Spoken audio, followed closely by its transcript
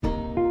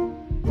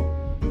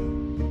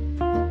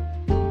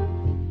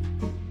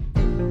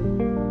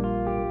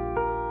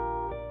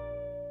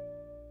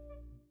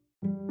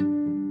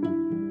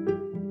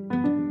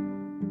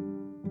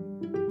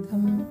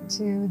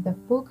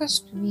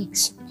Focused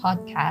Weeks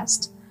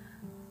podcast,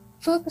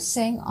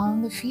 focusing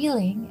on the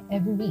feeling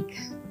every week.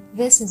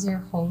 This is your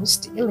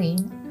host,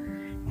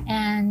 Elaine,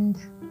 and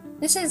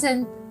this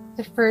isn't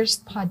the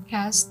first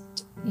podcast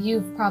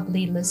you've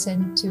probably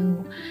listened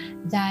to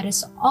that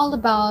is all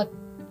about,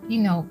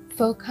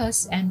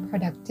 focus and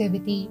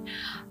productivity.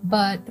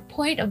 But the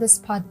point of this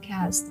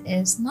podcast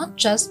is not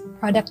just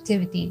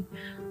productivity,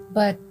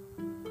 but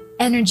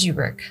energy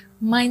work,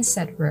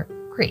 mindset work,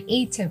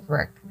 creative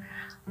work,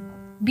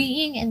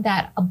 being in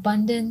that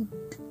abundant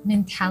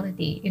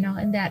mentality,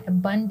 in that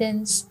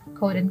abundance,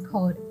 quote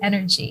unquote,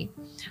 energy.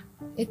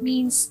 It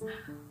means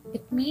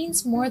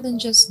more than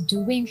just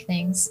doing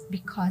things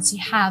because you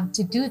have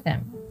to do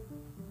them,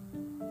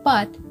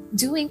 but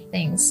doing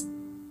things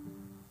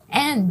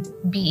and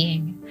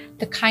being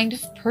the kind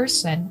of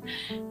person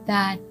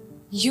that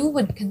you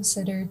would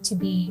consider to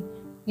be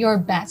your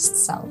best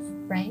self,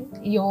 right?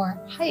 Your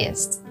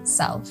highest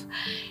self,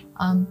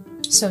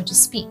 so to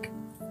speak.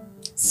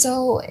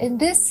 So in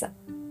this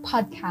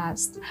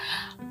podcast,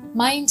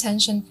 my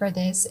intention for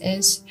this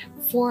is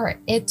for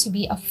it to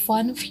be a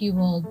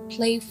fun-fueled,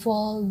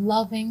 playful,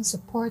 loving,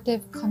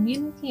 supportive,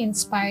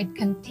 community-inspired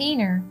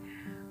container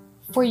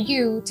for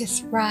you to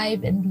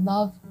thrive and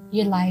love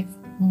your life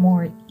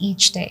more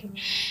each day.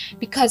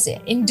 Because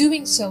in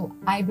doing so,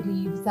 I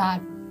believe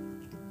that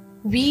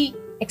we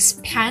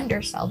expand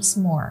ourselves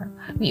more,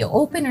 we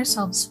open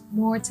ourselves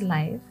more to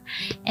life,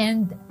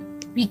 and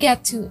we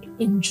get to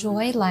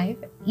enjoy life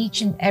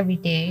each and every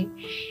day,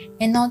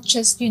 and not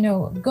just,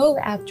 go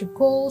after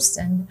goals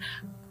and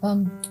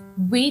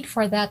wait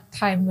for that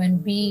time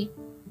when we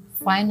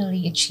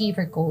finally achieve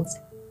our goals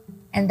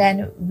and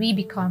then we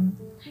become,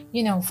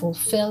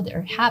 fulfilled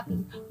or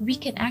happy. We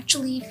can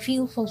actually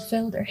feel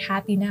fulfilled or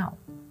happy now.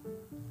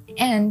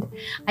 And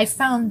I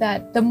found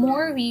that the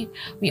more we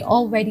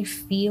already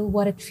feel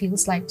what it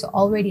feels like to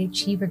already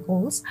achieve our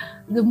goals,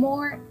 the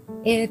more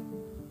it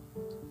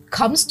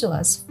comes to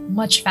us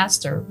much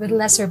faster, with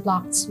lesser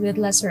blocks, with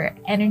lesser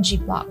energy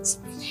blocks.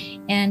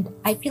 And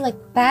I feel like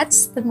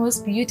that's the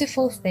most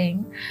beautiful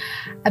thing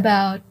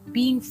about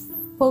being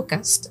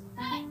focused,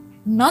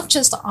 not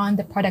just on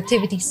the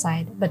productivity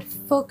side, but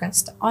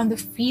focused on the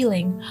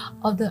feeling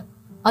of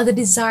the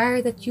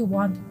desire that you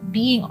want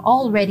being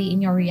already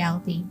in your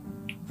reality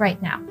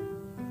right now.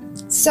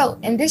 So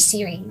in this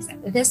series,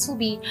 this will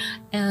be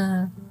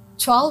a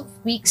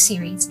 12-week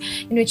series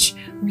in which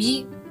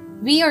we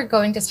are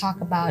going to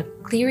talk about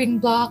clearing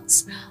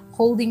blocks,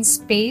 holding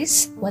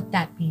space, what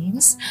that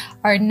means,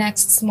 our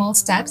next small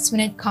steps when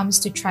it comes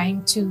to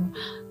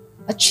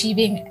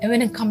achieving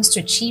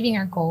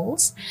our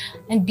goals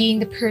and being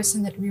the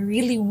person that we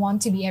really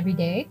want to be every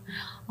day.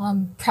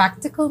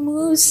 Practical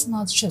moves,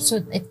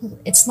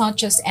 it's not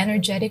just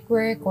energetic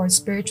work or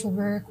spiritual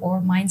work or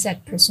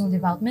mindset personal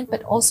development,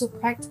 but also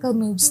practical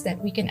moves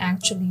that we can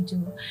actually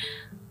do,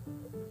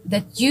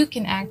 that you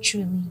can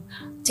actually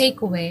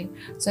take away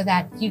so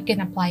that you can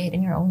apply it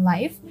in your own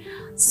life.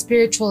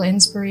 Spiritual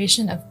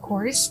inspiration, of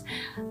course,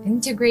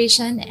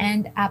 integration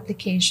and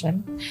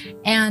application.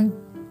 And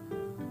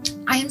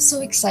I am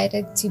so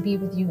excited to be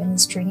with you in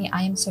this journey.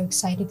 I am so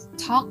excited to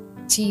talk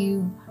to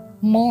you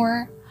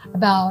more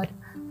about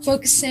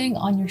focusing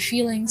on your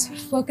feelings,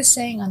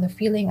 focusing on the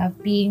feeling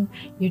of being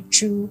your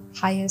true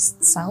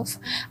highest self.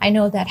 I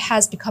know that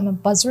has become a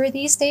buzzword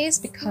these days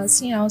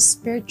because,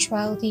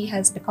 spirituality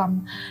has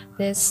become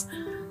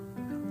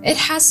it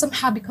has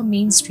somehow become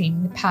mainstream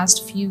in the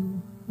past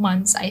few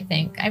months, I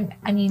think.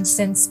 I mean,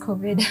 since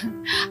COVID,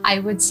 I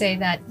would say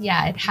that,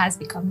 yeah, it has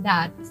become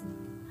that.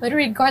 But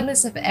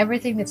regardless of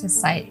everything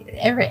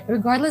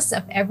regardless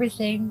of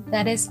everything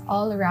that is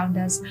all around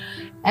us,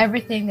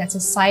 everything that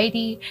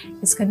society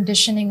is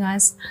conditioning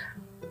us,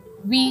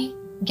 we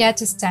get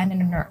to stand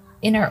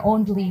in our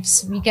own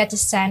beliefs. We get to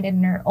stand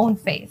in our own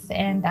faith.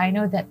 And I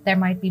know that there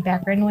might be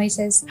background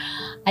noises.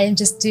 I am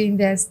just doing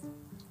this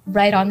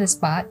right on the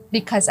spot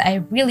because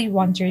I really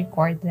want to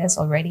record this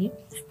already.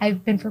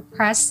 I've been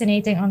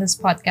procrastinating on this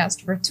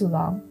podcast for too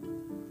long,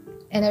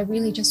 and I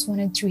really just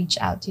wanted to reach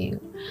out to you.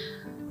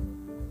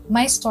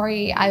 My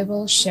story, I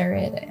will share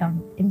it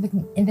in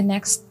the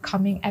next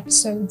coming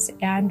episodes,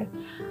 and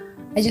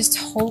I just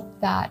hope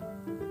that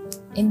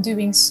in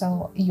doing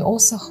so, you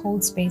also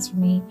hold space for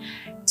me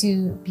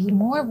to be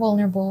more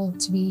vulnerable,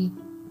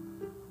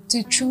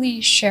 to truly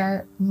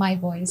share my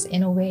voice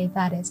in a way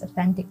that is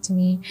authentic to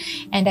me.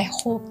 And I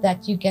hope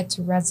that you get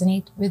to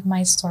resonate with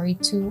my story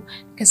too,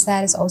 because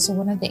that is also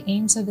one of the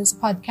aims of this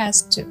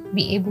podcast, to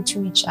be able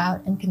to reach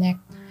out and connect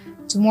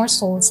to more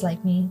souls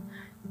like me,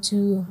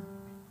 to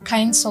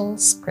kind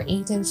souls,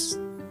 creative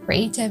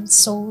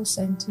souls,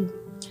 and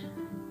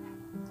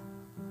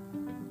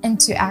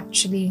to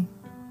actually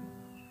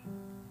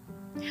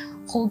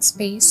hold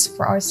space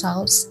for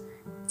ourselves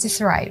to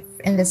thrive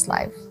in this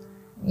life.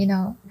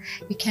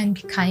 We can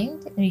be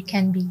kind, and we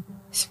can be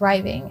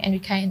thriving, and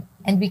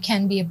we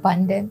can be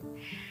abundant,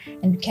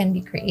 and we can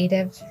be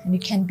creative, and we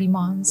can be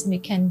moms, and we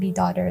can be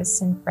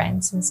daughters and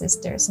friends and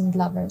sisters and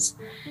lovers,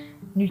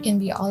 and we can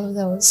be all of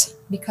those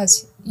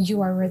because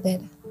you are worth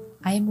it.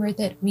 I am worth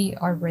it. We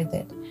are worth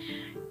it.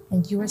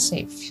 And you are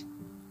safe.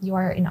 You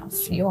are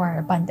enough. You are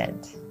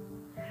abundant.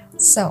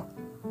 So,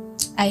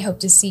 I hope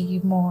to see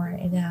you more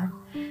in the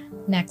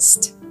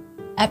next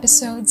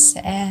episodes.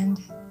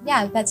 And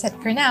yeah, that's it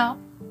for now.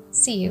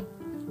 See you.